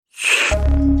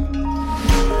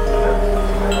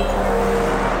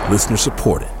Listener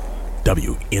supported.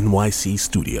 WNYC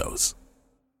Studios.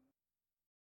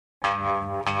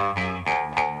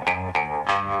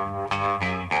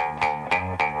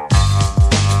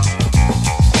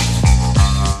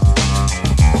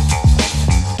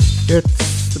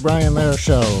 It's the Brian Lehrer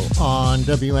Show on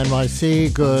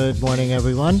WNYC. Good morning,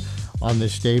 everyone. On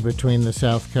this day between the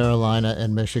South Carolina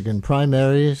and Michigan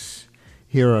primaries,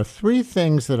 here are three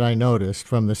things that I noticed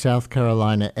from the South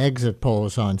Carolina exit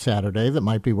polls on Saturday that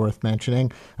might be worth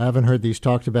mentioning. I haven't heard these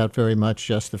talked about very much,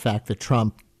 just the fact that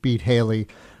Trump beat Haley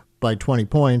by 20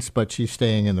 points, but she's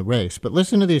staying in the race. But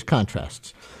listen to these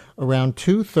contrasts. Around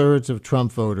two-thirds of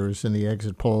Trump voters in the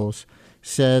exit polls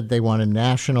said they want a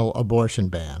national abortion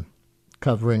ban,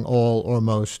 covering all or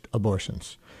most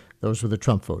abortions. Those were the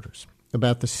Trump voters.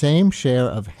 About the same share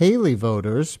of Haley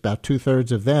voters, about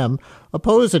two-thirds of them,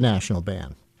 oppose a national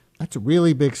ban. That's a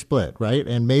really big split, right?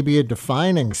 And maybe a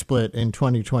defining split in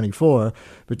 2024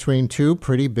 between two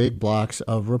pretty big blocks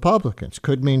of Republicans.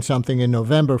 Could mean something in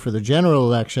November for the general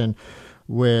election,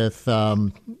 with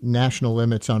national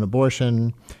limits on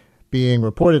abortion being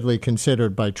reportedly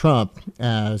considered by Trump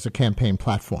as a campaign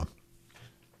platform.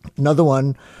 Another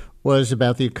one was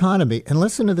about the economy. And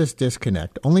listen to this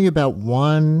disconnect. Only about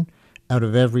 1 out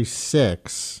of every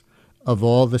 6 of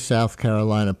all the South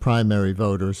Carolina primary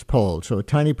voters polled, so a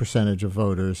tiny percentage of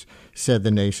voters, said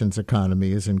the nation's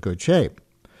economy is in good shape.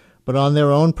 But on their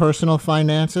own personal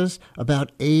finances,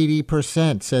 about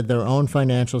 80% said their own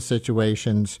financial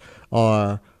situations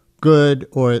are good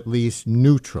or at least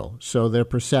neutral. So their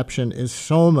perception is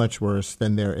so much worse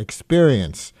than their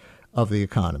experience of the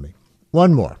economy.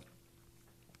 One more.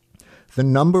 The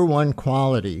number one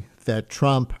quality that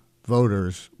Trump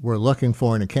voters were looking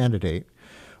for in a candidate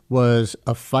was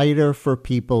a fighter for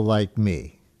people like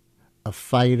me. A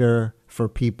fighter for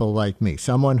people like me.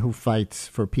 Someone who fights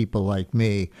for people like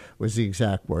me was the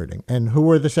exact wording. And who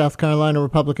were the South Carolina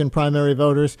Republican primary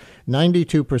voters?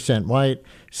 92% white,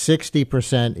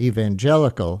 60%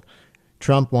 evangelical.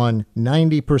 Trump won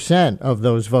 90% of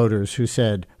those voters who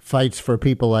said fights for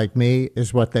people like me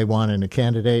is what they want in a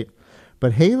candidate.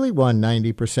 But Haley won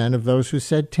 90% of those who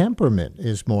said temperament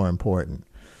is more important.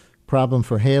 Problem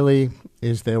for Haley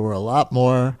is there were a lot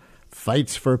more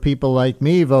fights for people like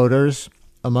me voters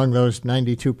among those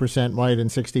 92% white and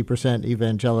 60%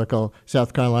 evangelical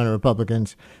South Carolina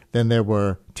Republicans than there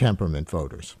were temperament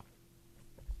voters.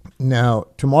 Now,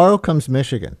 tomorrow comes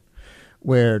Michigan,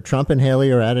 where Trump and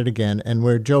Haley are at it again, and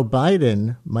where Joe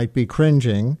Biden might be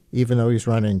cringing, even though he's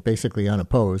running basically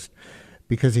unopposed,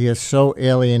 because he has so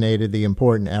alienated the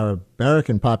important Arab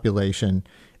American population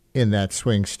in that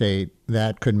swing state.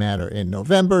 That could matter in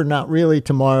November, not really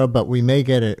tomorrow, but we may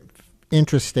get an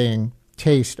interesting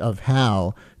taste of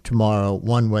how tomorrow,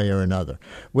 one way or another.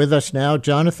 With us now,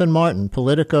 Jonathan Martin,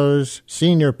 Politico's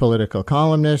senior political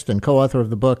columnist and co-author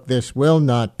of the book, This Will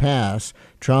Not Pass,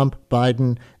 Trump,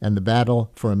 Biden, and the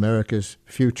Battle for America's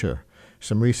Future.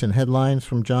 Some recent headlines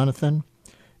from Jonathan.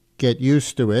 Get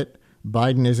used to it.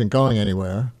 Biden isn't going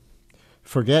anywhere.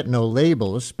 Forget no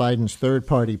labels. Biden's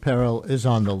third-party peril is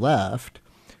on the left.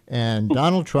 And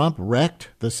Donald Trump wrecked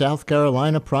the South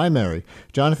Carolina primary.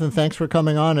 Jonathan, thanks for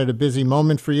coming on at a busy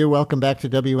moment for you. Welcome back to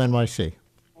WNYC.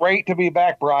 Great to be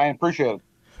back, Brian. Appreciate it.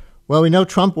 Well, we know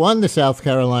Trump won the South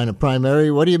Carolina primary.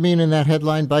 What do you mean in that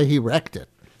headline by he wrecked it?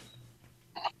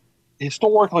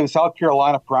 Historically, the South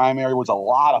Carolina primary was a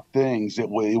lot of things. It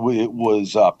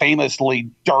was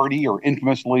famously dirty or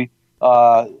infamously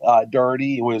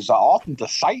dirty. It was often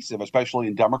decisive, especially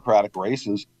in Democratic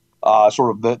races.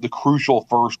 Sort of the crucial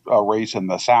first race in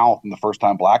the South, and the first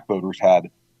time black voters had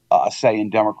a say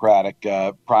in Democratic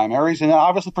primaries. And then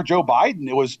obviously for Joe Biden,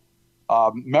 it was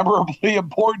memorably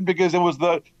important because it was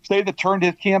the state that turned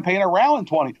his campaign around in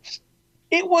 2020.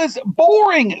 It was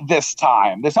boring this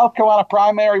time. The South Carolina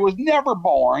primary was never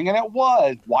boring, and it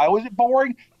was. Why was it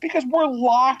boring? Because we're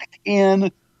locked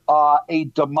in a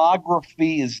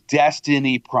demography is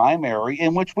destiny primary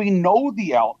in which we know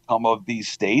the outcome of these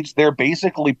states. They're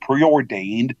basically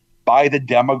preordained by the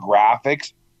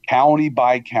demographics, county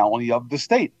by county of the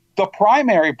state. The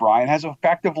primary, Brian, has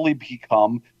effectively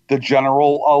become the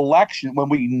general election when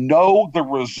we know the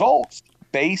results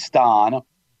based on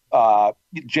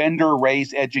gender,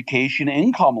 race, education,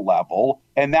 income level.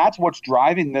 And that's what's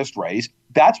driving this race.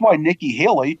 That's why Nikki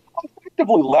Haley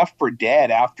effectively left for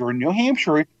dead after New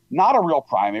Hampshire, not a real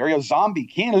primary, a zombie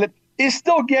candidate, is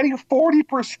still getting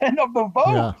 40% of the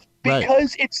vote.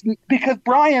 Because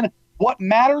Brian, what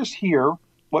matters here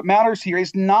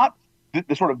is not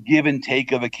the sort of give and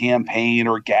take of a campaign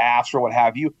or gaffes or what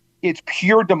have you. It's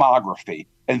pure demography.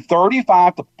 And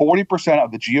 35 to 40%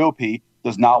 of the GOP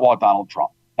does not want Donald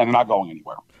Trump, and they're not going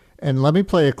anywhere. And let me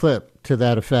play a clip to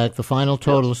that effect. The final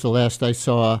totals, the last I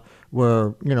saw,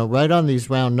 were, right on these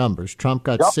round numbers. Trump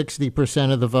got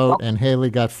 60% of the vote and Haley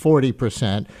got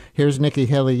 40%. Here's Nikki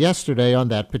Haley yesterday on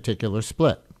that particular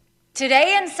split.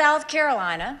 Today in South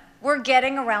Carolina, we're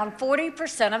getting around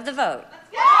 40% of the vote.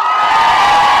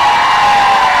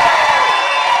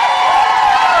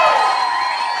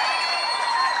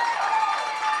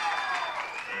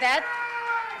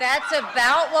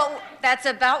 That's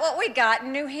about what we got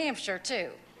in New Hampshire,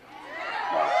 too.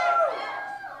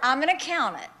 I'm going to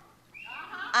count it.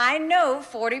 I know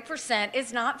 40%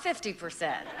 is not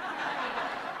 50%.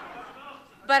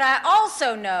 But I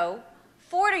also know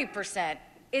 40%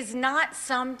 is not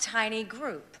some tiny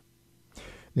group.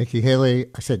 Nikki Haley,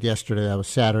 I said yesterday, that was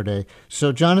Saturday.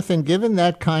 So, Jonathan, given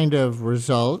that kind of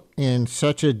result in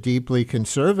such a deeply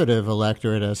conservative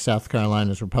electorate as South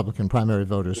Carolina's Republican primary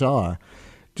voters are,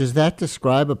 does that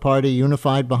describe a party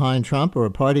unified behind Trump or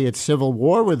a party at civil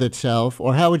war with itself,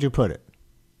 or how would you put it?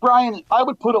 Brian, I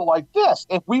would put it like this.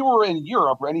 If we were in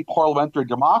Europe or any parliamentary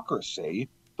democracy,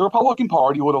 the Republican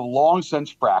Party would have long since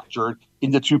fractured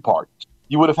into two parties.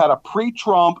 You would have had a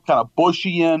pre-Trump, kind of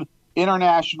Bushian,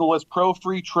 internationalist,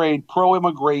 pro-free trade,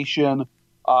 pro-immigration,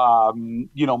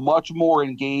 much more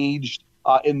engaged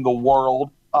in the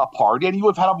world party. And you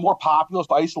would have had a more populist,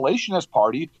 isolationist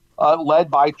party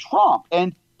led by Trump.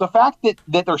 And the fact that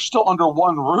they're still under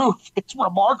one roof, it's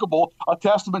remarkable, a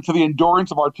testament to the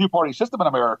endurance of our two-party system in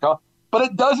America. But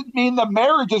it doesn't mean the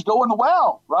marriage is going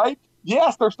well, right?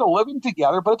 Yes, they're still living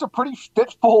together, but it's a pretty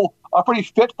fitful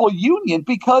union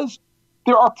because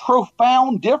there are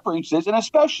profound differences, and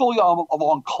especially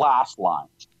along class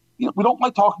lines. We don't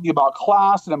like talking about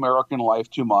class in American life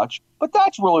too much, but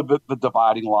that's really the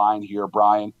dividing line here,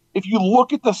 Brian. If you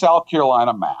look at the South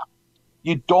Carolina map,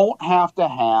 you don't have to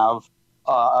have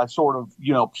a sort of,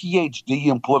 PhD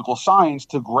in political science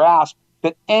to grasp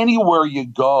that anywhere you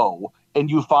go and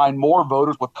you find more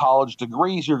voters with college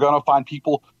degrees, you're going to find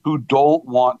people who don't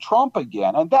want Trump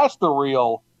again. And that's the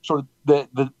real sort of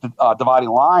the dividing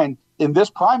line in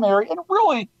this primary and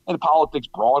really in politics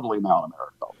broadly now in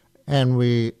America. And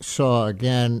we saw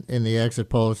again in the exit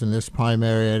polls in this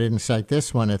primary, I didn't cite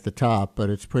this one at the top, but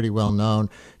it's pretty well known.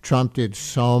 Trump did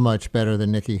so much better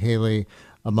than Nikki Haley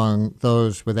among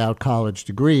those without college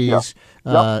degrees.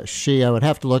 I would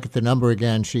have to look at the number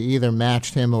again. She either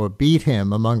matched him or beat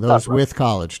him among those with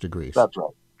college degrees. That's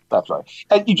right.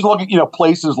 And you just look at,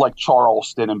 places like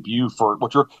Charleston and Beaufort,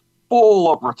 which are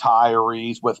full of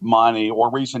retirees with money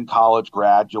or recent college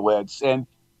graduates. And,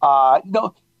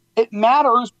 it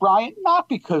matters, Brian, not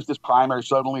because this primary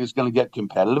suddenly is going to get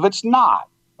competitive. It's not.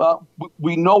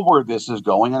 We know where this is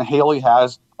going, and Haley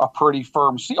has a pretty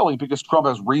firm ceiling because Trump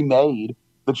has remade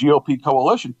the GOP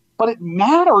coalition. But it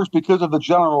matters because of the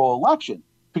general election,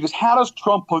 because how does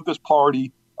Trump put this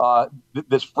party,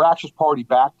 this fractious party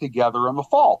back together in the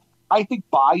fall? I think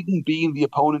Biden being the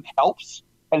opponent helps,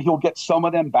 and he'll get some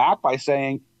of them back by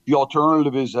saying the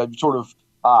alternative is sort of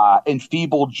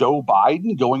enfeebled Joe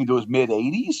Biden going into his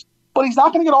mid-80s, but he's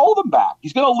not going to get all of them back.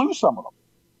 He's going to lose some of them.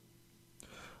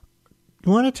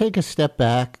 You want to take a step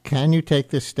back? Can you take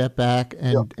this step back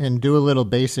and do a little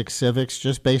basic civics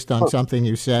just based on something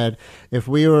you said? If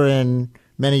we were in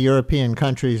many European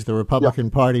countries, the Republican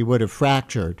Party would have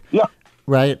fractured.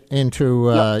 Right,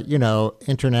 into,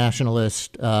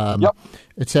 internationalist,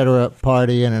 et cetera,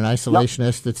 party and an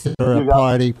isolationist, et cetera,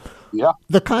 party.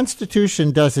 The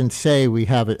Constitution doesn't say we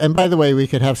have it. And by the way, we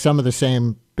could have some of the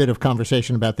same bit of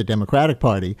conversation about the Democratic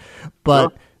Party,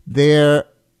 but there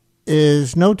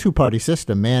is no two-party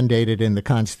system mandated in the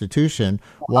Constitution.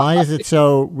 Why is it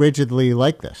so rigidly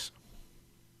like this?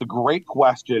 A great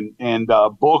question, and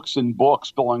books and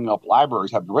books filling up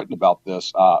libraries have written about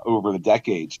this over the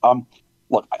decades.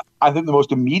 Look, I think the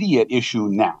most immediate issue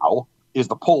now is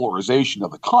the polarization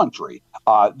of the country,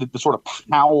 the sort of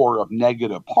power of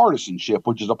negative partisanship,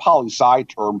 which is a poli-sci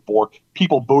term for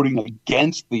people voting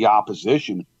against the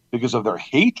opposition because of their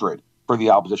hatred for the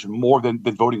opposition more than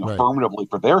voting affirmatively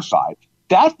for their side.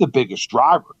 That's the biggest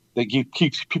driver that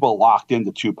keeps people locked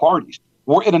into two parties.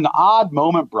 We're in an odd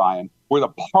moment, Brian, where the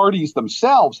parties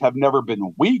themselves have never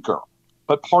been weaker,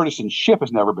 but partisanship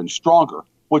has never been stronger,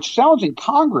 which sounds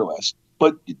incongruous.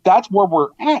 But that's where we're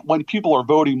at when people are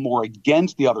voting more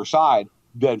against the other side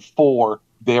than for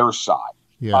their side.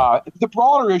 The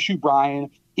broader issue, Brian,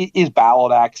 is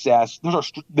ballot access. Those are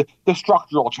the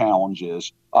structural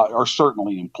challenges are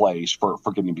certainly in place for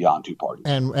getting beyond two parties.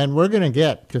 And we're going to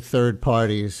get to third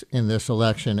parties in this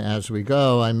election as we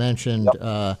go. I mentioned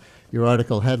your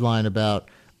article headline about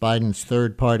Biden's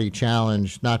third-party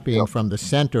challenge not being from the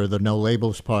center, the No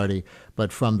Labels Party,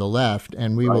 but from the left,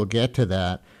 and we will get to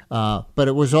that. But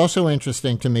it was also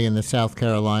interesting to me in the South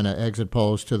Carolina exit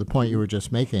polls, to the point you were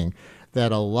just making,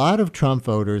 that a lot of Trump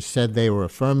voters said they were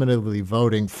affirmatively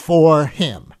voting for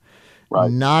him,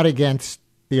 not against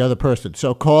the other person.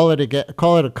 So call it a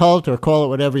cult or call it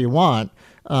whatever you want.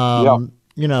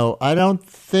 You know, I don't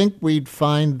think we'd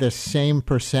find the same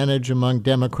percentage among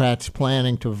Democrats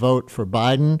planning to vote for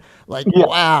Biden. Like,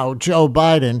 wow, Joe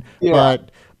Biden. But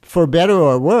for better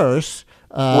or worse,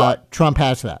 Trump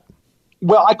has that.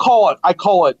 Well, I call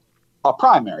it a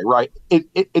primary, right?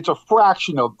 It's a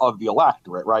fraction of the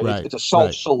electorate, right? It's a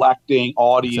self-selecting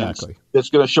audience that's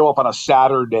going to show up on a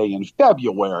Saturday in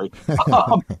February.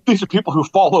 These are people who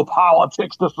follow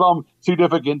politics to some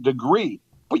significant degree.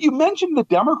 But you mentioned the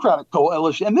Democratic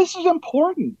coalition, and this is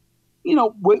important. You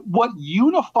know, what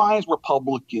unifies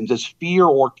Republicans is fear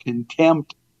or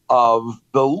contempt of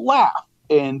the left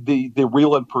and the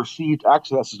real and perceived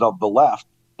excesses of the left.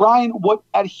 Brian, what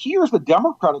adheres the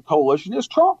Democratic coalition is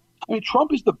Trump. I mean,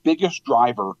 Trump is the biggest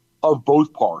driver of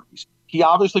both parties. He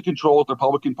obviously controls the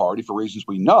Republican Party for reasons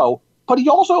we know, but he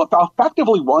also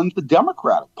effectively runs the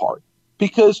Democratic Party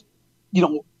because, you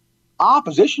know,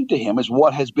 opposition to him is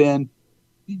what has been,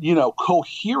 you know,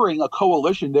 cohering a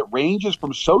coalition that ranges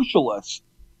from socialists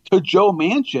to Joe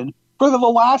Manchin for the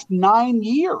last 9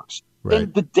 years.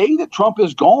 And the day that Trump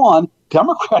is gone,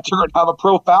 Democrats are going to have a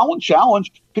profound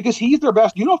challenge because he's their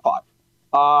best unifier.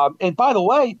 And by the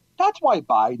way, that's why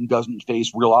Biden doesn't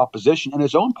face real opposition in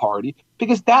his own party,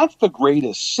 because that's the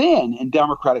greatest sin in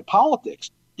Democratic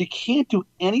politics. You can't do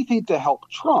anything to help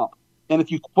Trump. And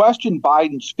if you question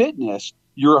Biden's fitness,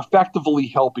 you're effectively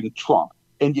helping Trump.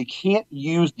 And you can't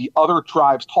use the other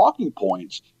tribe's talking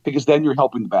points because then you're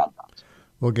helping the bad guys.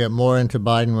 We'll get more into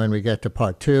Biden when we get to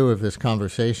part 2 of this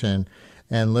conversation.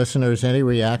 And listeners, any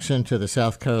reaction to the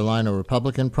South Carolina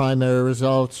Republican primary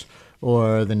results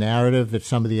or the narrative that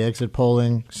some of the exit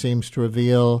polling seems to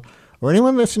reveal, or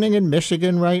anyone listening in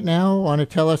Michigan right now want to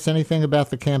tell us anything about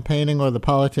the campaigning or the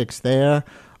politics there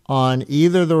on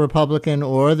either the Republican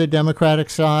or the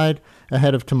Democratic side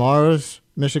ahead of tomorrow's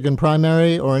Michigan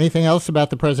primary, or anything else about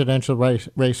the presidential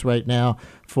race right now,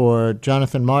 for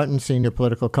Jonathan Martin, senior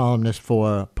political columnist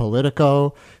for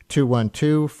Politico,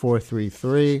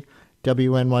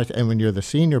 212-433-WNY. And when you're the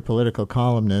senior political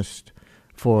columnist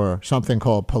for something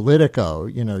called Politico,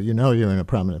 you know you're in a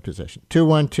prominent position.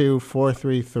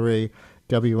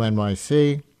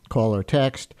 212-433-WNYC. Call or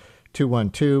text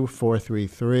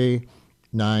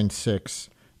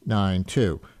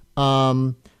 212-433-9692.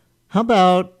 How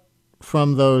about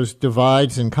from those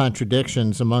divides and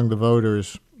contradictions among the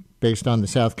voters based on the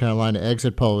South Carolina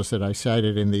exit polls that I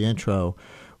cited in the intro,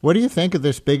 what do you think of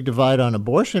this big divide on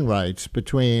abortion rights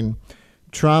between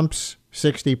Trump's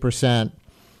 60%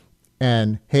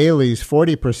 and Haley's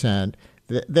 40%?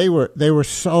 They were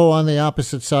so on the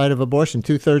opposite side of abortion.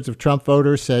 2/3 of Trump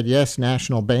voters said yes,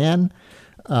 national ban,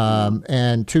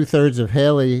 and 2/3 of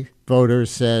Haley voters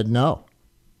said no.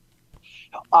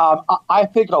 I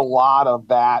think a lot of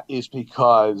that is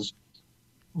because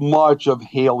much of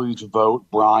Haley's vote,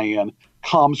 Brian,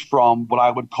 comes from what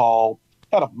I would call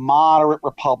kind of moderate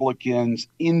Republicans,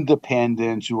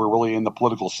 independents who are really in the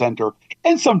political center,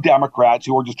 and some Democrats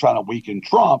who are just trying to weaken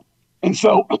Trump. And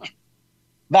so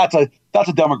that's a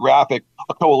demographic,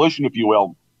 a coalition, if you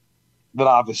will, that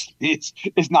obviously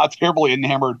is not terribly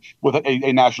enamored with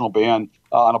a national ban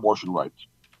on abortion rights.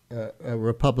 A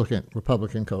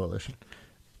Republican coalition.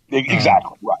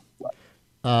 Exactly. Right.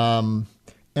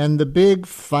 And the big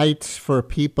fights for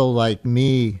people like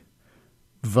me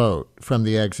vote from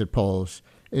the exit polls,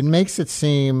 it makes it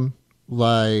seem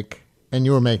like, and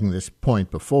you were making this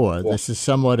point before, this is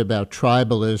somewhat about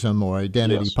tribalism or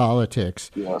identity politics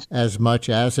as much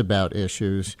as about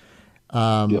issues.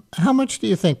 How much do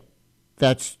you think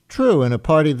that's true in a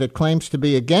party that claims to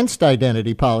be against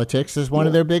identity politics as one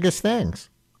of their biggest things?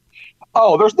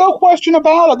 Oh, there's no question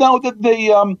about it. No,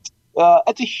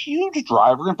 it's a huge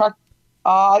driver. In fact,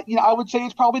 I would say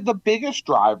it's probably the biggest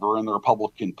driver in the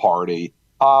Republican Party.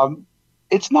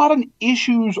 It's not an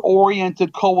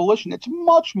issues-oriented coalition. It's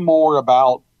much more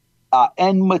about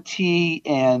enmity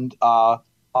and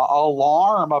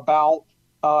alarm about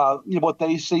what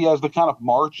they see as the kind of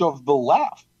march of the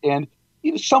left. And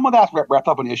some of that's wrapped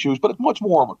up in issues, but it's much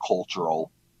more of a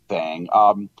cultural thing.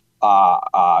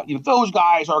 Those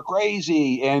guys are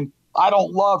crazy, and I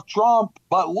don't love Trump,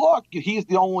 but look, he's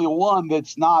the only one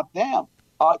that's not them.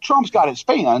 Trump's got his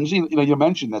fans. You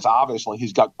mentioned this. Obviously,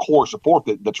 he's got core support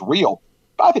that's real.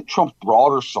 But I think Trump's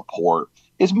broader support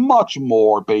is much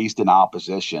more based in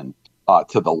opposition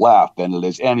to the left than it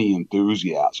is any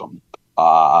enthusiasm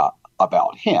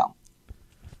about him.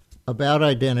 About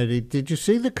identity, did you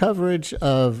see the coverage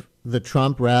of the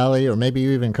Trump rally, or maybe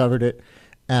you even covered it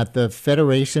at the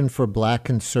Federation for Black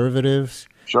Conservatives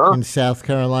Sure. in South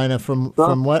Carolina? From Sure.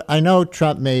 from what I know,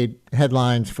 Trump made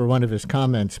headlines for one of his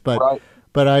comments, but Right.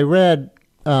 but I read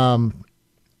on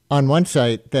one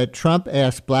site that Trump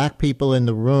asked black people in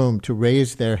the room to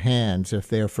raise their hands if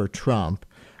they're for Trump.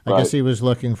 I guess he was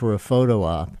looking for a photo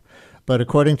op. But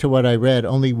according to what I read,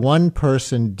 only one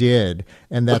person did,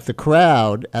 and that the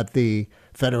crowd at the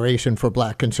Federation for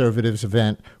Black Conservatives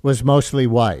event was mostly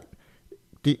white.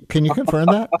 Can you confirm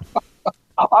that?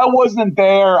 I wasn't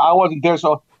there.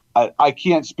 So I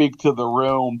can't speak to the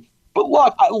room. But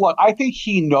look, I think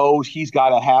he knows he's got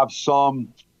to have some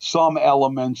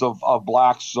elements of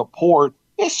black support,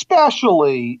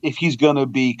 especially if he's going to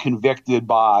be convicted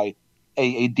by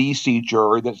a D.C.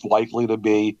 jury that's likely to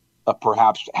be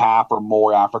perhaps half or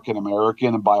more African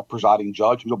American, and by a presiding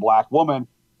judge who's a black woman.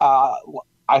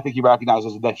 I think he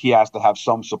recognizes that he has to have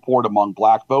some support among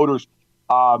black voters.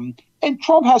 And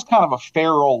Trump has kind of a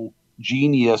feral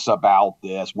genius about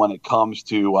this when it comes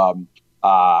to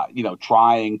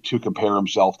trying to compare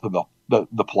himself to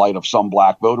the plight of some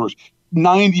black voters,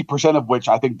 90% of which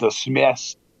I think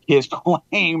dismiss his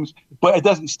claims, but it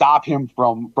doesn't stop him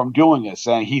from doing it,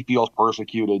 saying he feels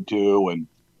persecuted too. And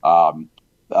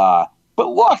but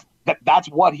look, that's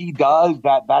what he does.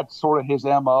 That's sort of his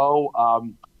MO.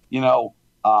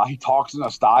 He talks in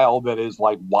a style that is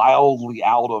like wildly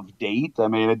out of date. I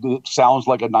mean, it sounds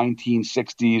like a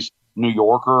 1960s New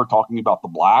Yorker talking about the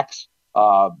blacks.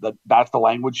 That's the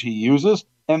language he uses.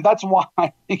 And that's why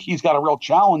I think he's got a real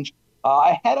challenge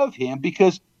ahead of him,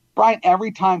 because, Brian,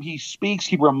 every time he speaks,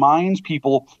 he reminds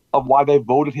people of why they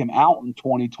voted him out in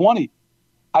 2020.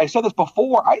 I said this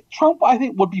before. Trump, I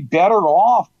think, would be better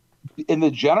off in the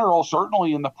general,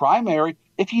 certainly in the primary,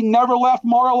 if he never left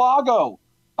Mar-a-Lago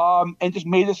and just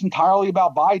made this entirely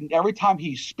about Biden. Every time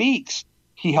he speaks,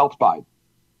 he helps Biden.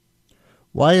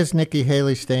 Why is Nikki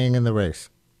Haley staying in the race?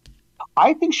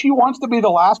 I think she wants to be the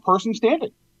last person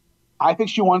standing. I think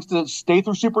she wants to stay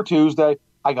through Super Tuesday.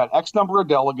 I got X number of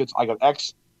delegates. I got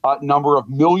X number of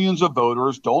millions of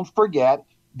voters. Don't forget,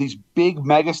 these big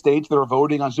mega states that are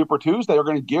voting on Super Tuesday are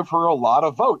going to give her a lot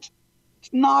of votes.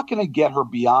 It's not going to get her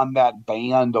beyond that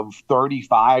band of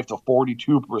 35 to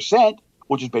 42%,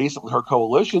 which is basically her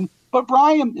coalition. But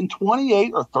Brian, in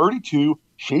 28 or 32,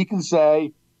 she can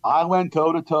say, I went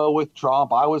toe-to-toe with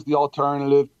Trump. I was the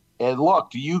alternative. And look,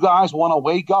 do you guys want to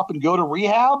wake up and go to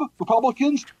rehab,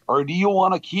 Republicans, or do you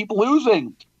want to keep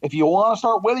losing? If you want to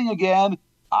start winning again,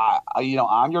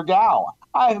 I'm your gal.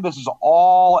 I think this is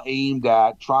all aimed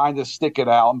at trying to stick it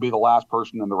out and be the last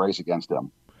person in the race against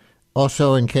him.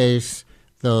 Also, in case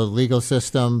the legal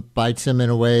system bites him in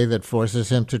a way that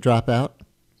forces him to drop out?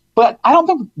 But I don't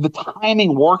think the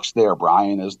timing works there,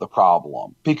 Brian, is the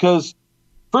problem. Because,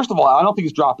 first of all, I don't think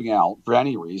he's dropping out for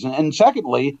any reason. And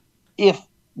secondly,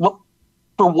 for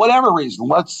whatever reason,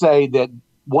 let's say that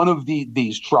one of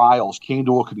these trials came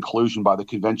to a conclusion by the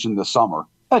convention this summer.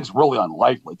 That's really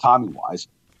unlikely, timing-wise.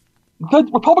 The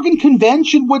Republican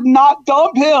convention would not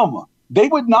dump him. They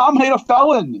would nominate a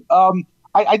felon.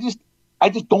 I just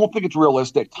don't think it's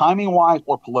realistic, timing-wise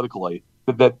or politically,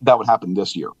 that would happen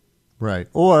this year. Right.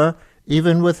 Or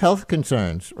even with health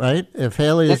concerns, right? If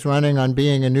Haley is running on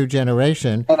being a new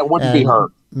generation and it wouldn't be her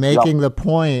making the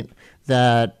point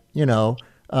that,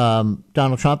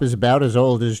 Donald Trump is about as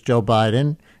old as Joe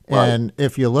Biden. Right. And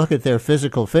if you look at their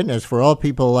physical fitness, for all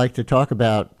people like to talk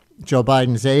about Joe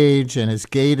Biden's age, and his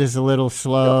gait is a little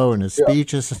slow and his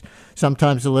speech is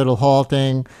sometimes a little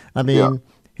halting. I mean,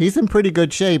 he's in pretty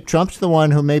good shape. Trump's the one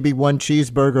who may be one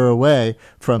cheeseburger away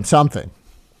from something.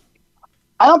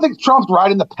 I don't think Trump's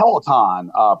riding the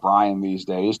Peloton, Brian, these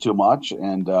days too much.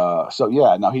 And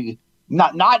he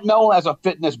not known as a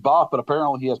fitness buff, but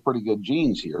apparently he has pretty good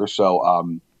genes here.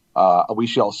 So we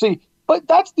shall see. But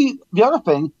that's the other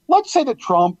thing. Let's say that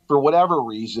Trump, for whatever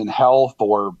reason, health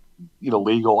or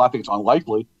legal, I think it's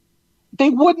unlikely, they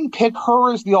wouldn't pick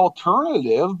her as the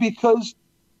alternative because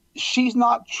she's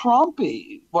not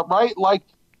Trumpy, right? Like,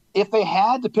 if they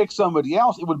had to pick somebody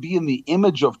else, it would be in the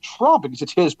image of Trump because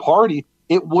it's his party.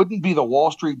 It wouldn't be the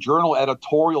Wall Street Journal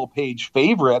editorial page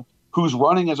favorite who's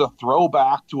running as a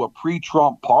throwback to a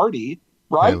pre-Trump party,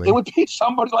 right? Really? It would be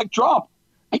somebody like Trump.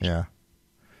 Yeah,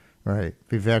 right.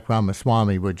 Vivek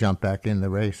Ramaswamy would jump back in the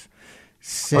race.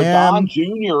 Or Don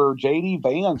Jr. or J.D.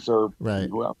 Vance or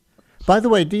whoever. By the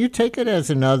way, do you take it as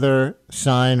another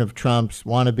sign of Trump's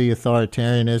wannabe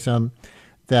authoritarianism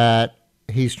that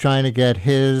he's trying to get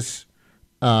his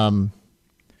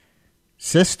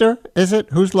sister, is it?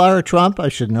 Who's Lara Trump? I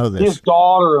should know this. His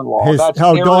daughter-in-law. That's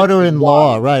Eric's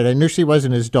daughter-in-law. wife. Right. I knew she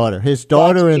wasn't his daughter. His That's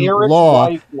daughter-in-law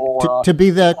Eric's wife, Laura. to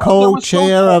be the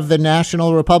co-chair of the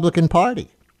National Republican Party.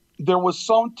 There was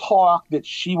some talk that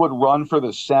she would run for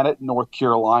the Senate in North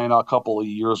Carolina a couple of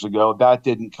years ago. That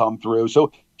didn't come through.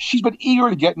 So she's been eager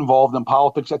to get involved in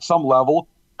politics at some level.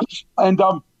 And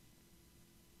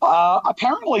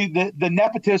apparently the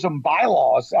nepotism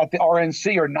bylaws at the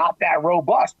RNC are not that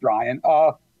robust, Ryan.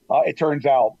 It turns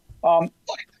out. Look,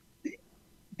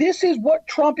 this is what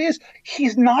Trump is.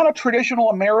 He's not a traditional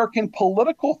American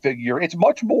political figure. It's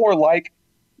much more like,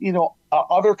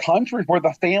 other countries where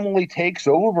the family takes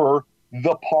over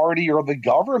the party or the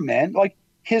government. Like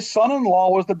his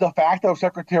son-in-law was the de facto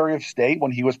Secretary of State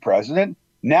when he was president.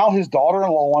 Now his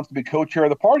daughter-in-law wants to be co-chair of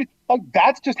the party. Like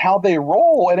that's just how they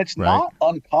roll. And it's not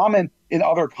uncommon in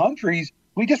other countries.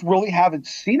 We just really haven't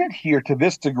seen it here to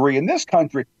this degree in this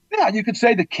country. Yeah, you could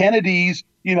say the Kennedys,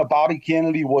 Bobby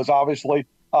Kennedy was obviously,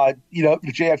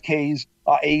 JFK's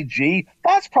AG.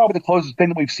 That's probably the closest thing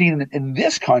that we've seen in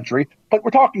this country. But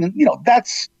we're talking,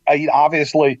 that's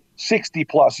obviously 60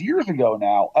 plus years ago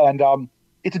now. And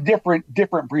it's a different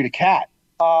breed of cat.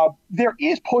 There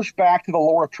is pushback to the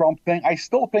Laura Trump thing. I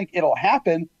still think it'll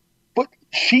happen. But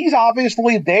she's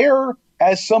obviously there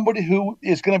as somebody who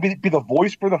is going to be the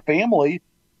voice for the family.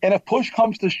 And if push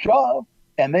comes to shove,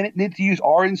 and then it needs to use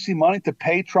RNC money to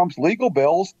pay Trump's legal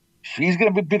bills, she's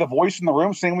going to be the voice in the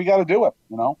room saying we got to do it,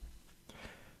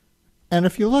 And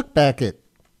if you look back at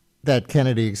that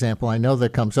Kennedy example, I know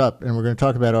that comes up, and we're going to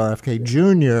talk about RFK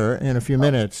Jr. in a few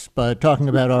minutes, but talking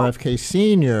about RFK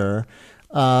Sr.,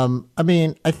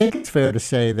 I think it's fair to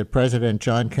say that President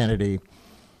John Kennedy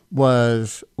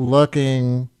was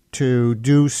looking to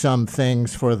do some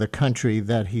things for the country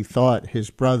that he thought his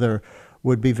brother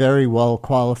would be very well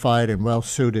qualified and well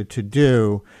suited to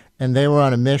do. And they were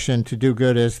on a mission to do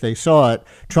good as they saw it.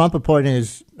 Trump appointing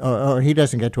or he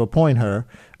doesn't get to appoint her,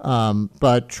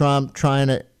 but Trump trying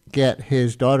to get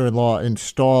his daughter-in-law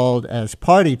installed as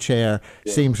party chair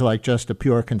seems like just a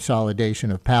pure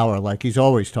consolidation of power, like he's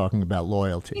always talking about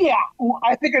loyalty. Yeah,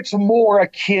 I think it's more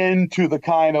akin to the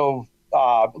kind of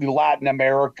Latin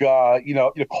America,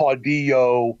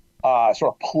 caudillo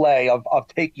sort of play of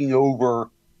taking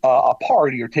over a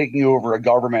party or taking over a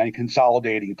government and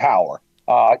consolidating power.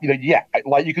 Like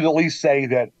you could at least say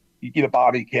that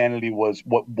Bobby Kennedy was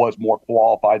more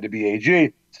qualified to be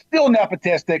AG. Still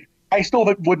nepotistic. I still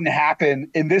think wouldn't happen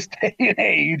in this day and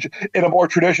age in a more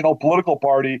traditional political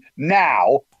party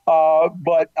now.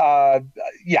 But I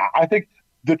think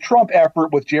the Trump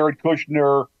effort with Jared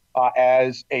Kushner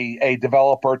as a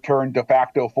developer turned de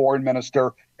facto foreign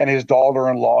minister and his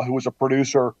daughter-in-law, who was a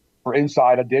producer for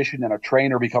Inside Edition and a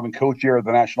trainer, becoming co-chair of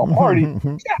the National Party.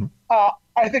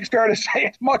 I think it's fair to say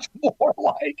it's much more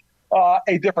like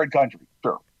a different country.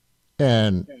 Sure.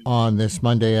 And on this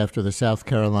Monday after the South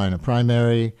Carolina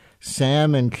primary,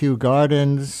 Sam in Kew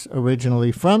Gardens,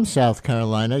 originally from South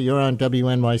Carolina. You're on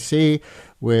WNYC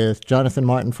with Jonathan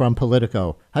Martin from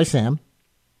Politico. Hi, Sam.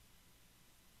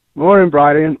 Morning,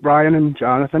 Brian and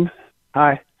Jonathan.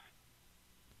 Hi.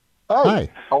 Hi.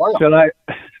 How are you?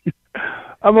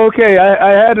 I'm okay.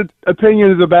 I had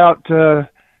opinions about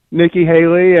Nikki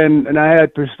Haley, and I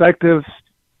had perspectives,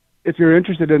 if you're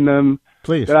interested in them,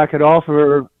 please, that I could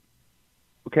offer.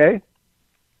 Okay?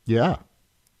 Yeah.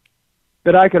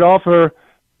 That I could offer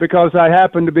because I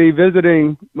happened to be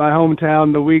visiting my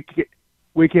hometown the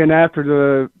weekend after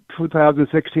the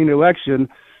 2016 election,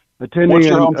 attending What's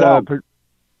your hometown?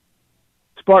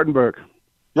 Spartanburg.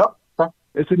 Yep. Okay.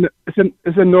 It's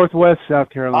in Northwest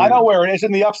South Carolina. I know where it is,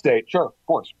 in the upstate. Sure, of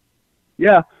course.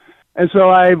 Yeah. And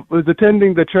so I was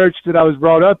attending the church that I was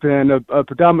brought up in, a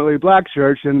predominantly black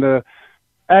church, and the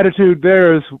attitude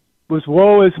there was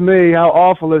woe is me, how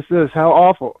awful is this, how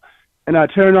awful. And I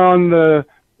turned on the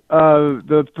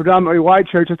predominantly white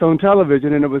church that's on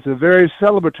television, and it was a very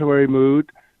celebratory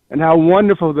mood, and how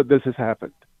wonderful that this has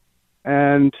happened.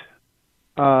 And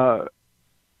I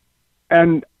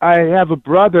have a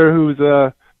brother who's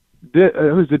a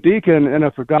deacon in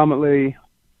a predominantly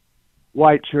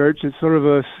white church. It's sort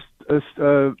of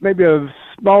maybe a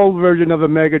small version of a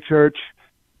mega church,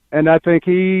 and I think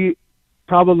he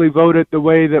probably voted the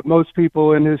way that most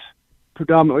people in his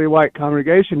predominantly white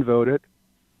congregation voted.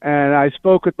 And I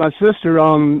spoke with my sister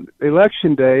on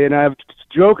election day, and I've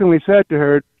jokingly said to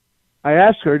her, I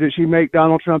asked her, did she make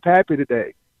Donald Trump happy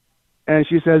today? And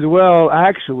she says, well,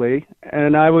 actually,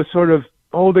 and I was sort of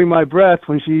holding my breath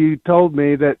when she told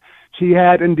me that she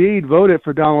had indeed voted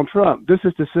for Donald Trump. This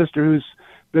is the sister who's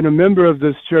been a member of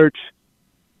this church,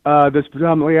 this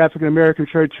predominantly African-American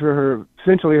church, for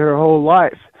essentially her whole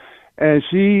life. And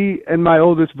she and my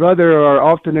oldest brother are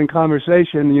often in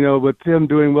conversation, with him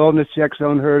doing wellness checks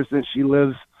on her since she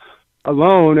lives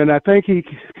alone. And I think he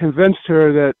convinced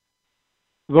her that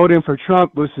voting for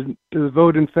Trump was to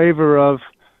vote in favor of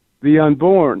the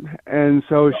unborn. And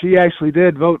so she actually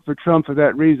did vote for Trump for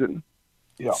that reason.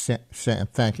 Yeah. Sam,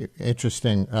 thank you.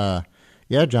 Interesting.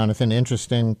 Yeah, Jonathan,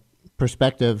 interesting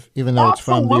perspective, even though it's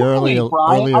from the earlier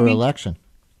election.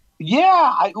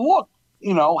 Yeah, look,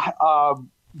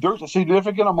 there's a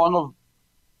significant amount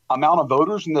of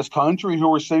voters in this country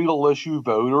who are single issue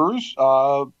voters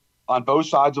on both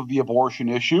sides of the abortion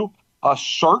issue.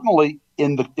 Certainly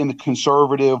in the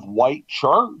conservative white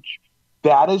church,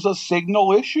 that is a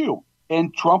signal issue.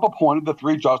 And Trump appointed the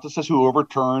 3 justices who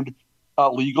overturned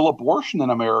legal abortion in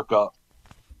America,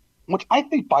 which I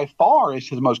think by far is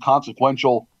his most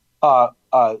consequential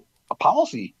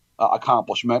policy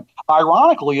accomplishment.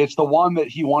 Ironically, it's the one that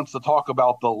he wants to talk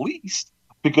about the least,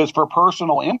 because for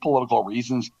personal and political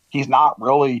reasons, he's not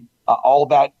really all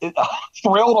that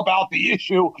thrilled about the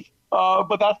issue.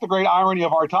 But that's the great irony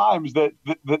of our times, that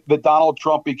Donald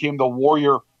Trump became the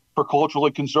warrior for culturally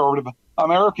conservative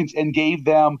Americans and gave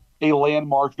them a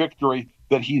landmark victory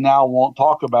that he now won't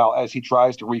talk about as he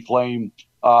tries to reclaim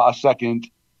a second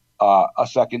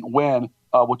win,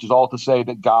 which is all to say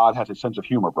that God has a sense of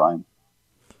humor, Brian.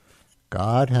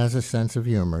 God has a sense of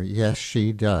humor. Yes,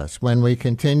 she does. When we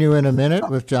continue in a minute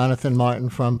with Jonathan Martin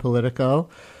from Politico,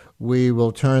 we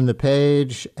will turn the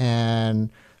page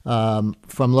and from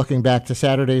looking back to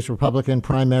Saturday's Republican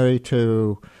primary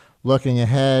to looking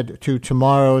ahead to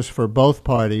tomorrow's for both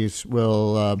parties.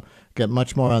 We'll get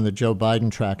much more on the Joe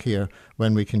Biden track here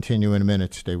when we continue in a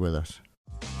minute. Stay with us.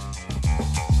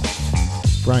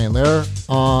 Brian Lehrer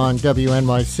on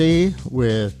WNYC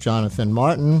with Jonathan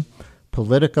Martin,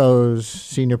 Politico's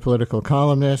senior political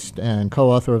columnist and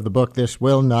co-author of the book, This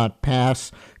Will Not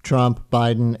Pass, Trump,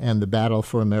 Biden, and the Battle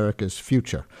for America's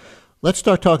Future. Let's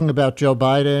start talking about Joe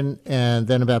Biden and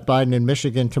then about Biden in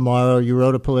Michigan tomorrow. You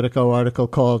wrote a Politico article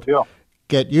called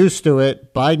Get Used to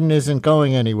It. Biden isn't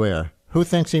going anywhere. Who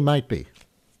thinks he might be?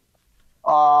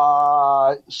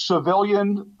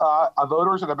 Civilian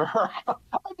voters in America.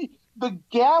 I mean, the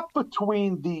gap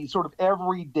between the sort of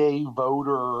everyday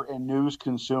voter and news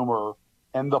consumer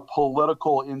and the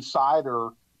political insider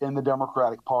in the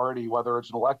Democratic Party, whether it's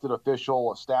an elected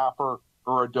official, a staffer,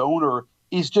 or a donor,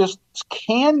 is just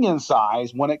canyon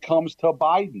size when it comes to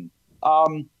Biden.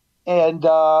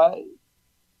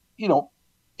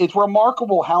 It's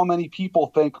remarkable how many people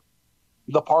think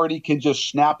the party can just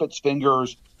snap its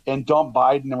fingers and dump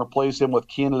Biden and replace him with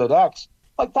candidate X.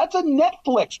 Like, that's a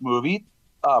Netflix movie,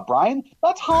 Brian.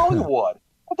 That's Hollywood.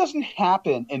 That doesn't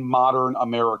happen in modern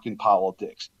American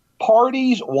politics.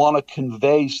 Parties want to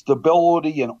convey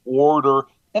stability and order,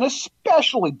 and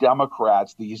especially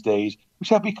Democrats these days, which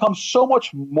have become so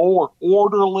much more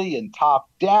orderly and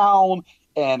top-down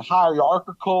and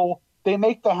hierarchical. They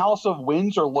make the House of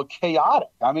Windsor look chaotic.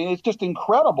 I mean, it's just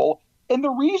incredible. And the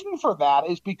reason for that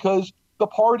is because the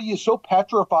party is so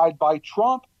petrified by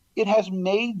Trump, it has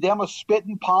made them a spit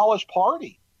and polish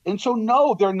party. And so,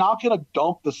 no, they're not going to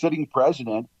dump the sitting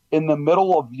president in the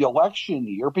middle of the election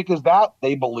year, because that,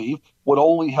 they believe, would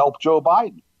only help Joe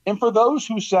Biden. And for those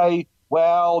who say,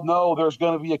 well, no, there's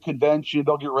going to be a convention,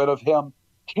 they'll get rid of him,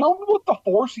 tell me what the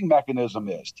forcing mechanism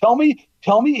is. Tell me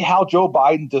how Joe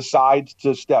Biden decides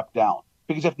to step down.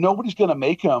 Because if nobody's going to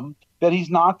make him, then he's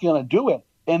not going to do it.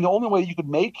 And the only way you could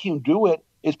make him do it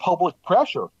is public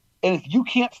pressure. And if you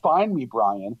can't find me,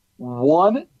 Brian,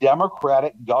 one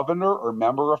Democratic governor or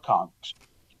member of Congress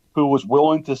who was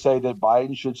willing to say that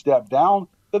Biden should step down,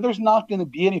 then there's not going to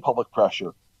be any public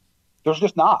pressure. There's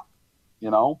just not,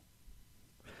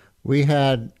 We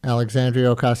had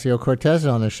Alexandria Ocasio-Cortez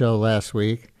on the show last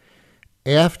week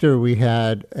after we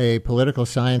had a political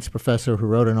science professor who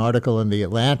wrote an article in The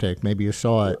Atlantic. Maybe you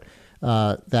saw it.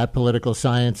 That political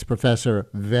science professor,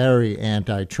 very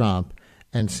anti-Trump,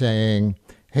 and saying,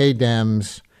 hey,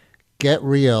 Dems, get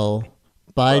real.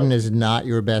 Biden is not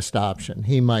your best option.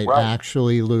 He might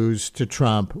actually lose to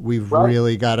Trump. We've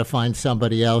really got to find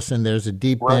somebody else. And there's a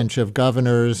deep bench of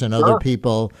governors and other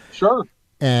people.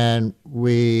 And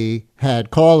we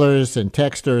had callers and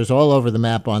texters all over the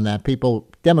map on that. People,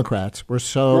 Democrats, were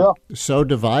so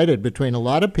divided between a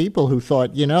lot of people who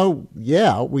thought,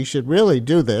 we should really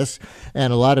do this,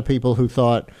 and a lot of people who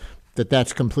thought that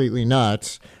that's completely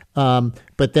nuts.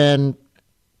 But then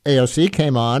AOC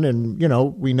came on, and,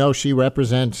 we know she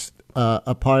represents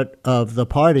a part of the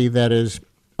party that is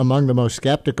among the most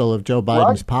skeptical of Joe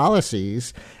Biden's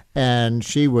policies, and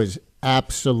she was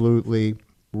absolutely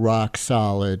rock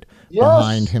solid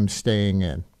behind him staying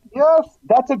in. Yes,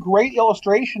 that's a great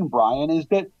illustration, Brian, is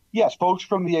that, yes, folks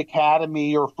from the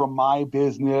academy or from my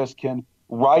business can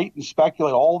write and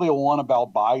speculate all they want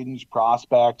about Biden's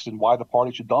prospects and why the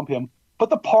party should dump him. But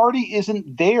the party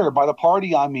isn't there. By the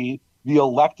party, I mean the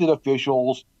elected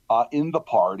officials in the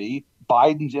party,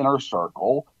 Biden's inner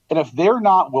circle. And if they're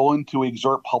not willing to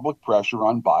exert public pressure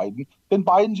on Biden, then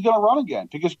Biden's going to run again.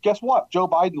 Because guess what? Joe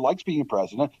Biden likes being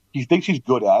president. He thinks he's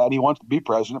good at it, and he wants to be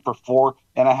president for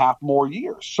 4.5 more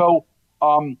years. So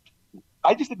um,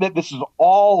 I just think that this is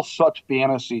all such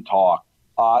fantasy talk,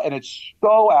 and it's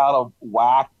so out of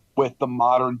whack with the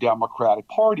modern Democratic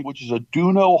Party, which is a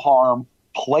do no harm,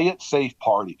 play it safe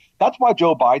party. That's why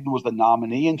Joe Biden was the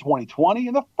nominee in 2020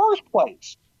 in the first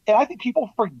place. And I think people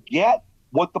forget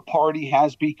what the party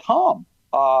has become.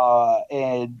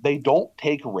 And they don't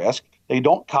take risk. They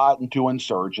don't cotton to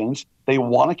insurgents. They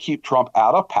want to keep Trump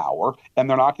out of power, and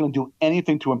they're not going to do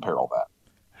anything to imperil that.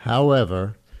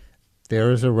 However,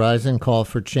 there is a rising call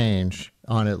for change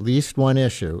on at least one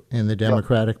issue in the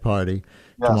Democratic Party.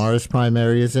 Yes. Tomorrow's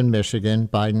primary is in Michigan.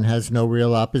 Biden has no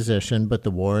real opposition, but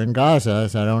the war in Gaza,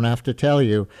 as I don't have to tell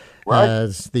you,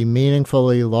 has the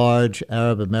meaningfully large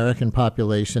Arab American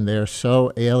population there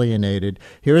so alienated.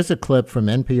 Here is a clip from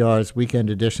NPR's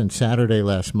Weekend Edition Saturday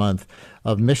last month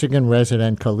of Michigan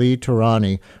resident Khalid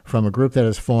Turani from a group that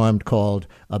is formed called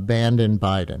Abandon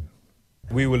Biden.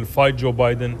 We will fight Joe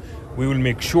Biden. We will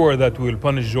make sure that we will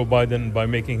punish Joe Biden by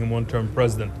making him one-term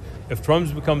president. If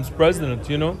Trump becomes president,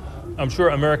 I'm sure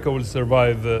America will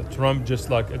survive Trump just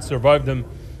like it survived him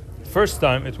first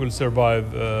time. It will survive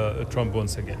Trump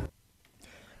once again.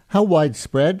 How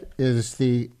widespread is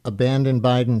the abandon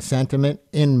Biden sentiment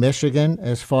in Michigan,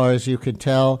 as far as you could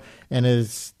tell? And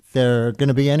is there going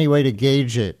to be any way to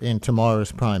gauge it in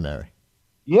tomorrow's primary?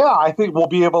 Yeah, I think we'll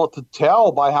be able to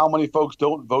tell by how many folks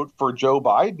don't vote for Joe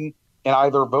Biden and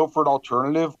either vote for an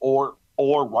alternative or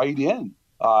write in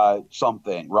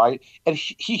something, right? And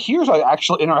here's an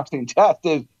actually interesting test: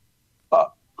 is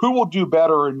who will do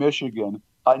better in Michigan?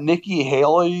 Nikki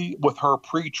Haley with her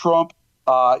pre-Trump,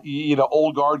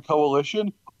 old guard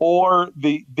coalition, or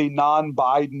the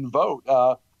non-Biden vote?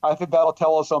 I think that'll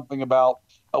tell us something about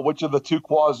which of the two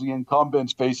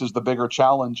quasi-incumbents faces the bigger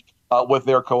challenge with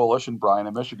their coalition, Brian,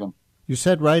 in Michigan. You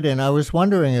said write-in. I was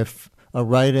wondering if a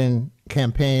write-in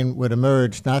campaign would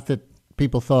emerge, not that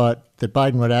people thought that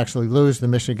Biden would actually lose the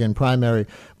Michigan primary,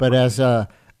 but as a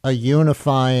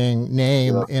unifying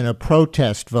name in a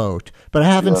protest vote. But I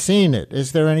haven't seen it.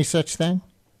 Is there any such thing?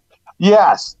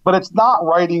 Yes, but it's not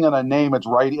writing in a name. It's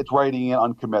writing in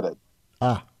uncommitted.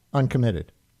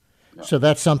 Uncommitted. Yeah. So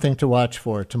that's something to watch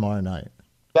for tomorrow night.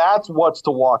 That's what's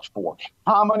to watch for.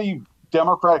 How many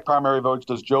Democratic primary votes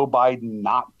does Joe Biden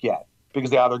not get? Because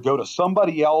they either go to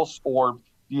somebody else or,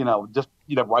 just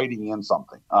writing in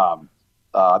something.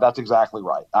 That's exactly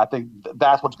right. I think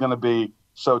that's what's going to be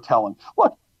so telling.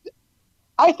 Look,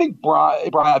 I think, Brian,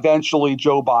 eventually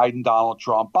Joe Biden, Donald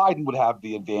Trump, Biden would have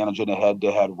the advantage in a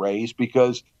head-to-head race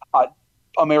because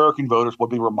American voters would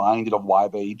be reminded of why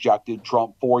they ejected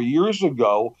Trump 4 years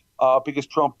ago because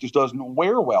Trump just doesn't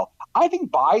wear well. I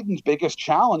think Biden's biggest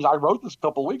challenge, I wrote this a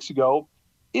couple of weeks ago,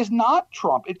 is not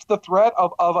Trump. It's the threat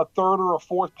of a third or a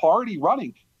fourth party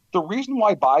running. The reason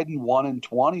why Biden won in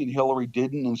 20 and Hillary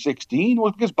didn't in 16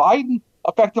 was because Biden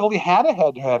effectively had a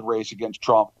head-to-head race against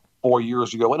Trump 4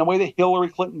 years ago in a way that Hillary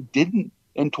Clinton didn't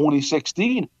in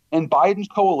 2016. And Biden's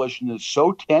coalition is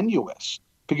so tenuous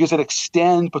because it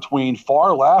extends between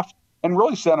far left and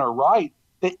really center right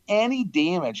that any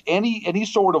damage, any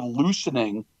sort of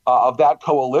loosening of that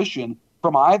coalition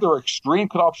from either extreme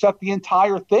could upset the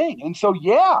entire thing. And so,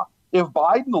 if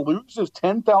Biden loses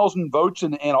 10,000 votes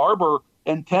in Ann Arbor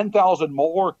and 10,000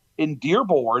 more in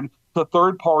Dearborn to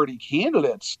third-party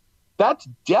candidates, that's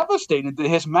devastating to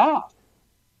his math.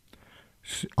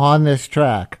 On this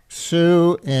track,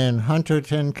 Sue in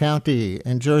Hunterdon County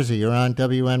in Jersey. You're on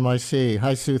WNYC.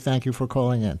 Hi, Sue. Thank you for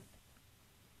calling in.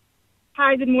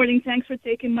 Hi, good morning. Thanks for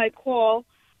taking my call.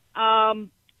 I'm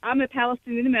a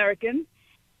Palestinian American,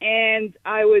 and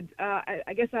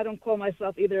I guess I don't call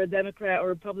myself either a Democrat or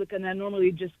Republican. I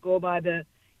normally just go by the,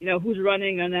 who's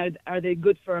running and are they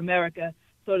good for America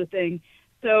sort of thing.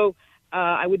 So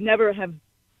I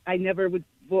never would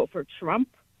vote for Trump.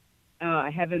 I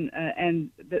haven't,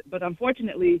 but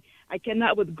unfortunately, I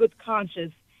cannot with good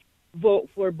conscience vote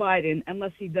for Biden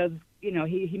unless he does,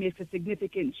 he makes a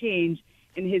significant change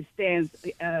in his stance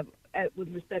with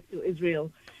respect to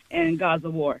Israel and Gaza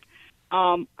war.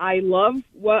 I love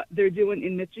what they're doing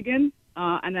in Michigan,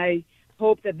 and I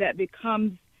hope that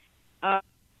becomes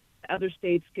other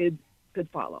states could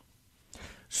follow.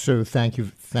 Sue, thank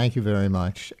you very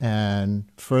much. And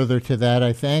further to that,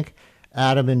 I think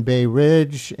Adam in Bay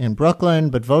Ridge in Brooklyn,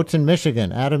 but votes in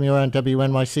Michigan. Adam, you're on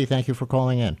WNYC. Thank you for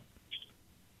calling in.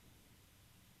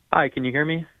 Hi, can you hear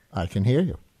me? I can hear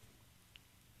you.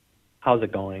 How's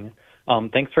it going?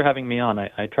 Thanks for having me on.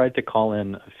 I tried to call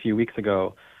in a few weeks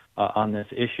ago on this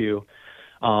issue,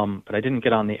 but I didn't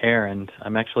get on the air, and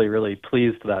I'm actually really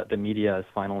pleased that the media is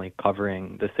finally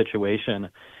covering the situation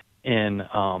in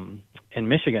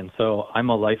Michigan. So I'm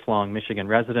a lifelong Michigan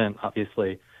resident.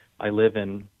 Obviously, I live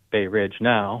in Bay Ridge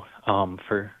now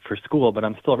for school, but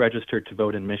I'm still registered to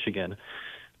vote in Michigan.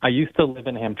 I used to live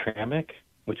in Hamtramck,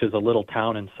 which is a little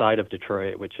town inside of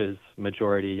Detroit, which is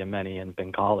majority Yemeni and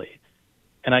Bengali.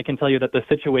 And I can tell you that the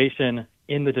situation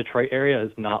in the Detroit area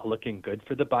is not looking good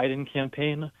for the Biden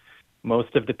campaign.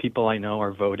 Most of the people I know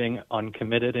are voting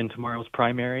uncommitted in tomorrow's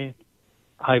primary.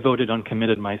 I voted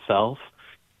uncommitted myself.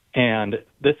 And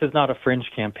this is not a fringe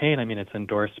campaign. I mean, it's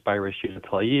endorsed by Rashida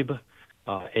Tlaib,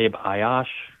 Abe Ayash,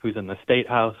 who's in the State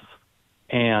House.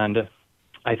 And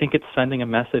I think it's sending a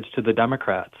message to the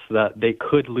Democrats that they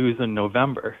could lose in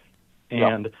November.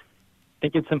 And I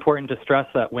think it's important to stress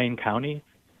that Wayne County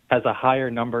has a higher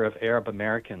number of Arab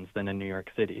Americans than in New York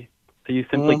City. So you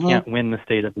simply can't win the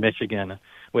state of Michigan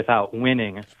without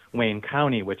winning Wayne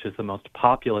County, which is the most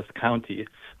populous county,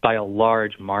 by a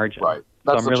large margin. Right.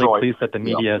 So That's I'm really Detroit. pleased that the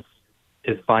media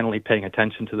is finally paying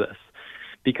attention to this,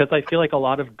 because I feel like a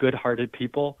lot of good-hearted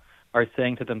people are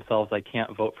saying to themselves, I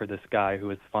can't vote for this guy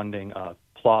who is funding a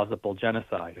plausible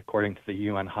genocide, according to the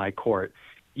UN High Court,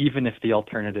 even if the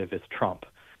alternative is Trump.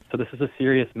 So this is a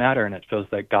serious matter, and it shows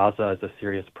that Gaza is a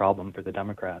serious problem for the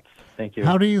Democrats. Thank you.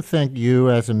 How do you think you,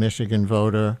 as a Michigan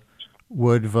voter,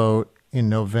 would vote in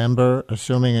November,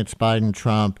 assuming it's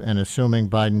Biden-Trump and assuming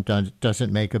Biden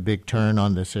doesn't make a big turn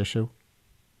on this issue?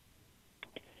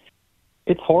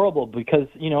 It's horrible because,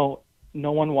 no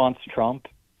one wants Trump,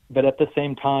 but at the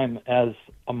same time, as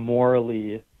a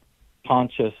morally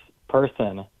conscious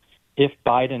person, if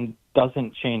Biden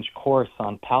doesn't change course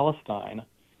on Palestine,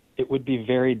 it would be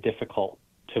very difficult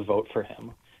to vote for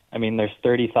him. I mean, there's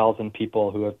 30,000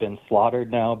 people who have been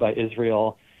slaughtered now by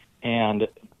Israel, and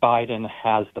Biden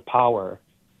has the power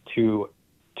to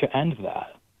end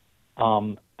that.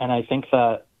 And I think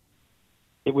that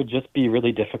it would just be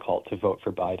really difficult to vote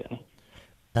for Biden.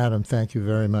 Adam, thank you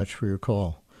very much for your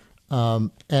call.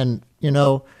 And,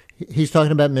 he's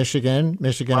talking about Michigan.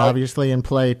 Michigan obviously in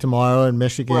play tomorrow, and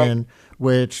Michigan,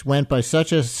 which went by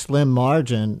such a slim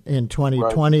margin in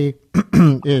 2020,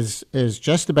 is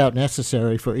just about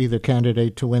necessary for either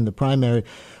candidate to win the primary.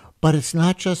 But it's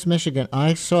not just Michigan.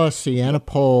 I saw a Siena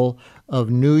poll of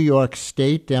New York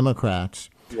State Democrats,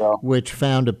 which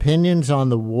found opinions on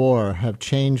the war have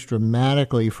changed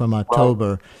dramatically from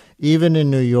October. Even in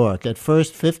New York, at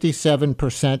first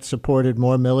 57% supported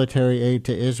more military aid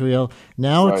to Israel.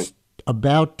 Now it's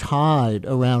about tied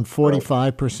around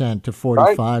 45% to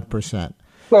 45%.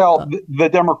 Well, the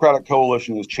Democratic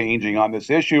coalition is changing on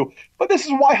this issue, but this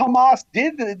is why Hamas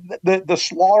did the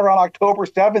slaughter on October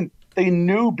 7th. They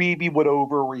knew Bibi would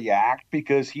overreact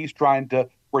because he's trying to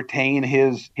retain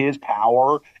his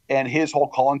power, and his whole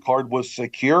calling card was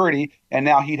security, and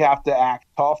now he'd have to act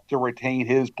tough to retain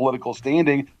his political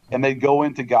standing, and they'd go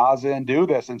into Gaza and do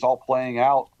this, and it's all playing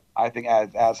out, I think,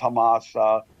 as Hamas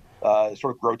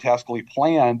sort of grotesquely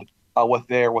planned with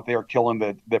their killing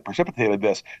that precipitated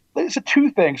this. So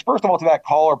two things. First of all, to that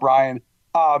caller, Brian,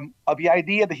 the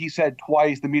idea that he said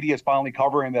twice, the media is finally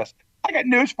covering this. I got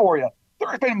news for you. There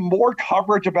has been more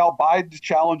coverage about Biden's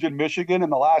challenge in Michigan in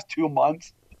the last 2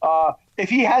 months. If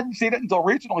he hadn't seen it until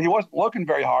recently, he wasn't looking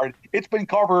very hard. It's been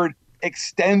covered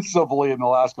extensively in the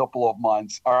last couple of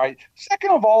months. All right.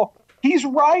 Second of all, he's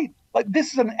right. Like,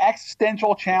 this is an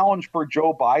existential challenge for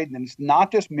Joe Biden, and it's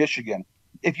not just Michigan.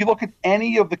 If you look at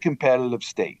any of the competitive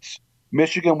states,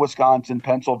 Michigan, Wisconsin,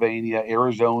 Pennsylvania,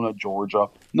 Arizona, Georgia,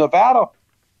 Nevada,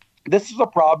 this is a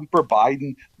problem for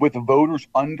Biden with voters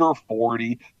under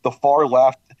 40, the far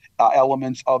left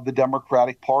elements of the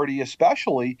Democratic Party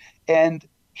especially. And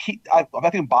I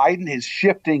think Biden is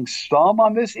shifting some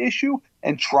on this issue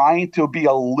and trying to be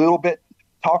a little bit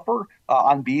tougher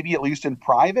on Bibi, at least in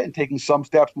private, and taking some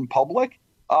steps in public.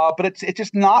 But it's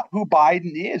just not who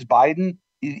Biden is. Biden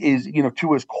is,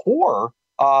 to his core,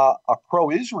 a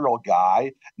pro-Israel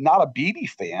guy, not a Bibi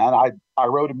fan. I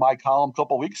wrote in my column a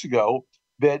couple of weeks ago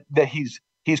that he's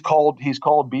called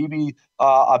Bibi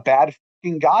a bad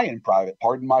fucking guy in private.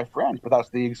 Pardon my French, but that's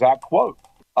the exact quote.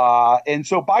 And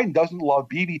so Biden doesn't love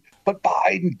Bibi, but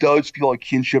Biden does feel a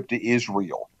kinship to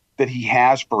Israel that he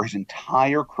has for his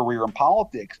entire career in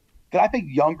politics that I think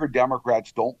younger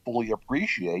Democrats don't fully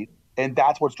appreciate. And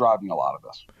that's what's driving a lot of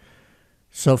this.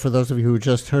 So for those of you who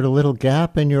just heard a little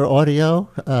gap in your audio,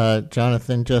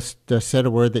 Jonathan just said a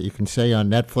word that you can say on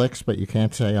Netflix, but you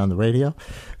can't say on the radio.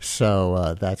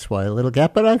 So that's why a little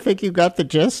gap. But I think you got the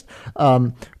gist.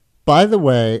 By the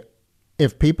way,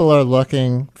 if people are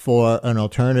looking for an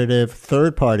alternative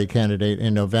third-party candidate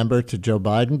in November to Joe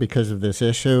Biden because of this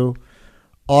issue,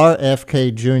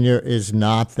 RFK Jr. is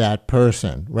not that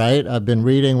person, right? I've been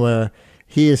reading where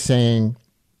he is saying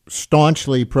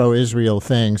staunchly pro-Israel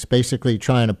things, basically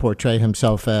trying to portray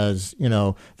himself as,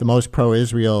 the most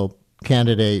pro-Israel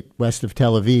candidate west of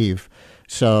Tel Aviv.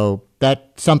 So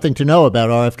that's something to know about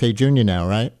RFK Jr. now,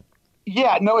 right?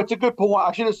 Yeah, no, it's a good point.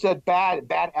 I should have said bad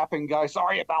effing guy.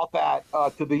 Sorry about that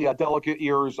to the delicate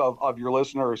ears of your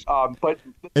listeners. But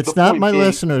it's not my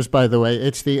listeners, by the way.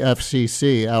 It's the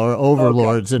FCC, our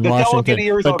overlords in Washington. The delicate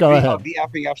ears but of, go the, ahead. of the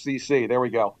effing FCC. There we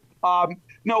go.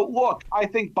 No, look, I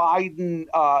think Biden,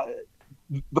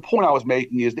 the point I was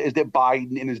making is that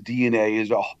Biden in his DNA is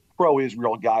a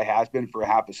pro-Israel guy, has been for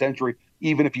half a century,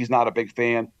 even if he's not a big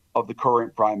fan of the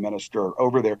current prime minister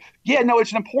over there. Yeah, no,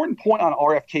 it's an important point on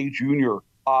RFK Jr.,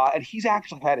 and he's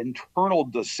actually had internal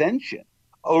dissension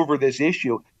over this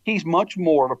issue. He's much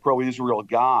more of a pro-Israel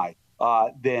guy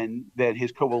than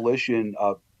his coalition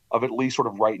of at least sort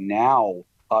of right now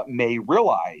may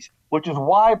realize, which is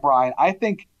why, Brian, I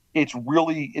think it's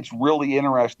really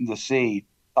interesting to see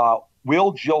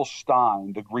will Jill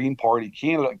Stein, the Green Party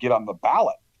candidate, get on the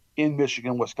ballot in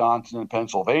Michigan, Wisconsin, and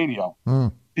Pennsylvania,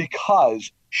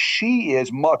 because she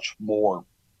is much more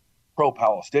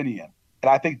pro-Palestinian. And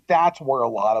I think that's where a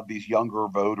lot of these younger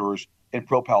voters and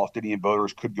pro-Palestinian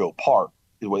voters could go park,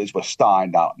 is with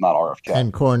Stein, not RFK.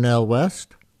 And Cornel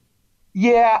West?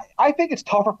 Yeah, I think it's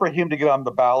tougher for him to get on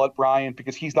the ballot, Brian,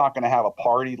 because he's not going to have a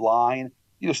party line.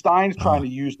 Stein's trying to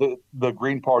use the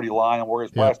Green Party line,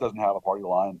 whereas West doesn't have a party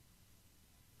line.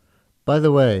 By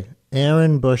the way,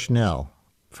 Aaron Bushnell,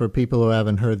 for people who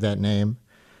haven't heard that name,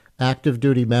 active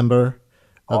duty member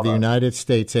of the United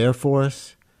States Air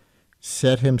Force,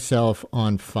 set himself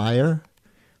on fire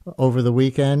over the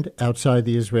weekend outside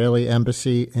the Israeli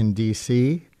embassy in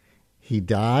D.C. He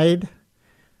died.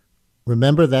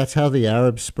 Remember, that's how the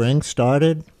Arab Spring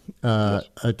started. Yes.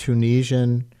 A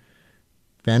Tunisian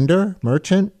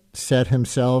merchant, set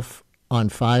himself on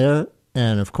fire.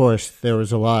 And, of course, there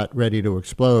was a lot ready to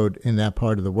explode in that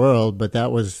part of the world, but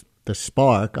that was the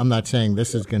spark. I'm not saying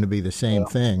this is going to be the same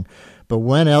thing. But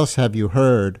when else have you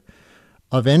heard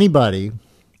of anybody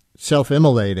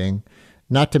self-immolating,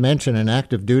 not to mention an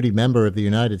active duty member of the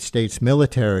United States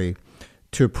military,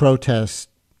 to protest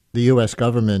the U.S.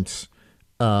 government's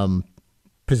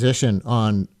position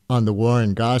on the war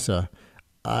in Gaza?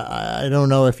 I don't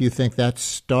know if you think that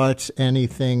starts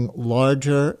anything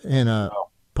larger in a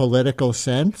political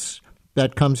sense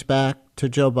that comes back to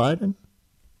Joe Biden.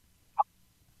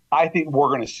 I think we're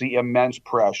going to see immense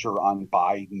pressure on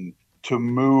Biden to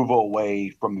move away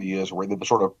from the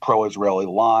sort of pro-Israeli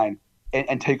line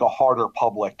and take a harder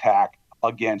public tack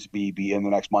against Bibi in the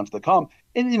next months to come.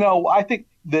 And, I think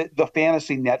the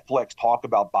fantasy Netflix talk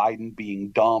about Biden being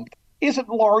dumped isn't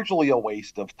largely a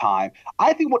waste of time.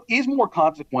 I think what is more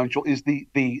consequential is the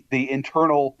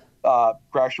internal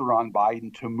pressure on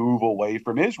Biden to move away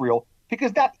from Israel,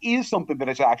 because that is something that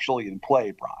is actually in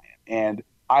play, Brian. And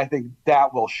I think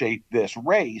that will shape this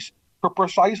race for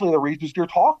precisely the reasons you're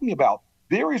talking about.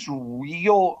 There is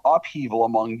real upheaval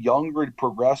among younger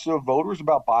progressive voters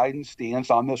about Biden's stance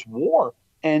on this war.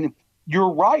 And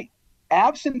you're right.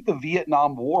 Absent the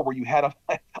Vietnam War, where you had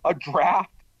a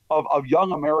draft of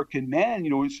young American men,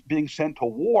 being sent to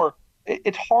war,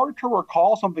 it's hard to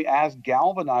recall something as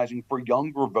galvanizing for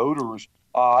younger voters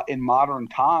in modern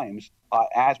times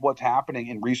as what's happening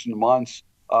in recent months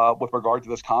with regard to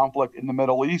this conflict in the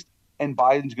Middle East. And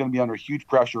Biden's going to be under huge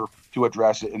pressure to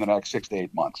address it in the next 6 to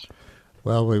 8 months.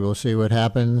 Well, we will see what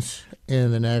happens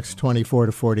in the next 24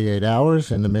 to 48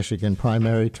 hours in the Michigan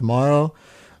primary tomorrow,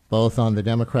 both on the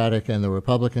Democratic and the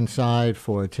Republican side.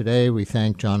 For today, we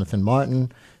thank Jonathan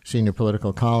Martin, senior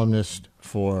political columnist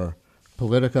for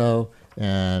Politico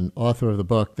and author of the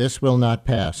book, This Will Not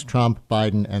Pass, Trump,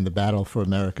 Biden, and the Battle for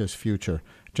America's Future.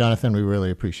 Jonathan, we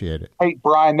really appreciate it. Hey,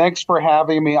 Brian, thanks for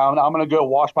having me. I'm going to go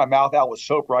wash my mouth out with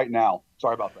soap right now.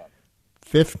 Sorry about that.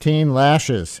 15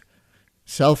 lashes,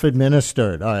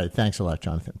 self-administered. All right, thanks a lot,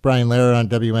 Jonathan. Brian Lehrer on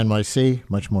WNYC.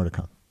 Much more to come.